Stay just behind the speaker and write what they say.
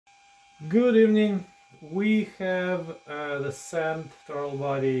Good evening. We have the SENT throttle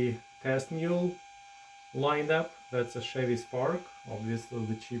body test mule lined up. That's a Chevy Spark, obviously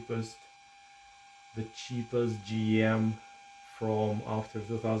the cheapest GM from after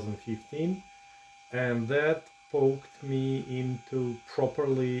 2015, and that poked me into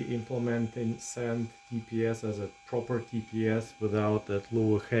properly implementing SENT TPS as a proper TPS without that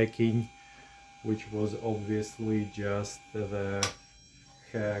lower hacking, which was obviously just the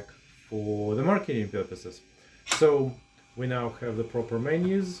hack for the marketing purposes. So we now have the proper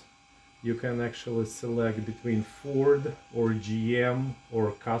menus. You can actually select between Ford or GM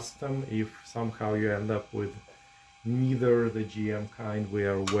or custom if somehow you end up with neither the GM kind we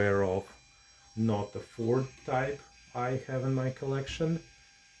are aware of, not the Ford type I have in my collection.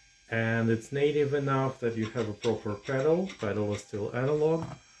 And it's native enough that you have a proper pedal is still analog,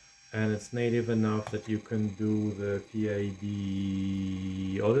 and it's native enough that you can do the PID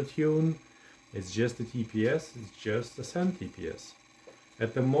auto tune. It's just a TPS, it's just a SENT TPS.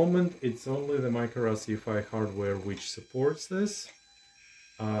 At the moment, it's only the micro Rusefi hardware which supports this.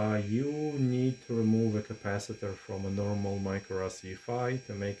 You need to remove a capacitor from a normal micro Rusefi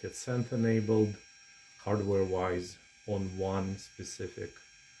to make it SENT enabled hardware-wise on one specific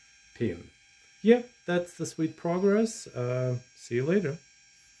pin. Yeah, that's the sweet progress. See you later.